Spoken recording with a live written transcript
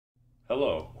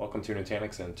Hello, welcome to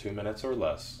Nutanix in 2 minutes or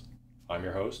less. I'm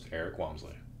your host, Eric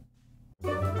Walmsley.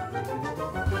 To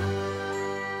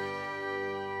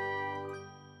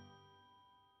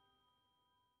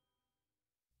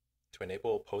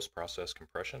enable post-process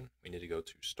compression, we need to go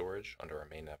to Storage under our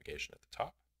main navigation at the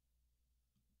top.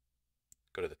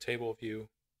 Go to the Table view,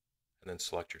 and then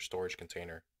select your storage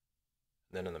container.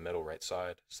 And then in the middle right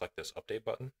side, select this Update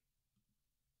button.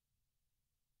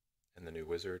 In the new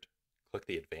wizard, click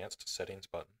the Advanced Settings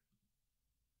button.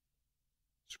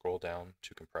 Scroll down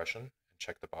to Compression and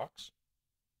check the box.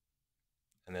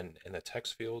 And then in the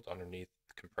text field underneath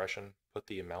compression, put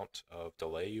the amount of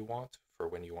delay you want for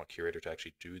when you want Curator to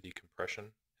actually do the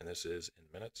compression, and this is in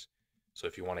minutes. So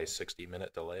if you want a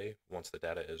 60-minute delay once the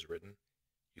data is written,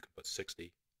 you can put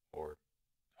 60 or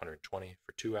 120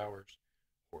 for 2 hours,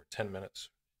 or 10 minutes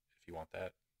if you want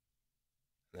that,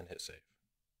 and then hit save.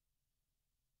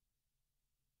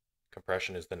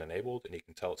 Compression is then enabled, and you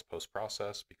can tell it's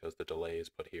post-process because the delay is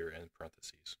put here in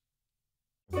parentheses.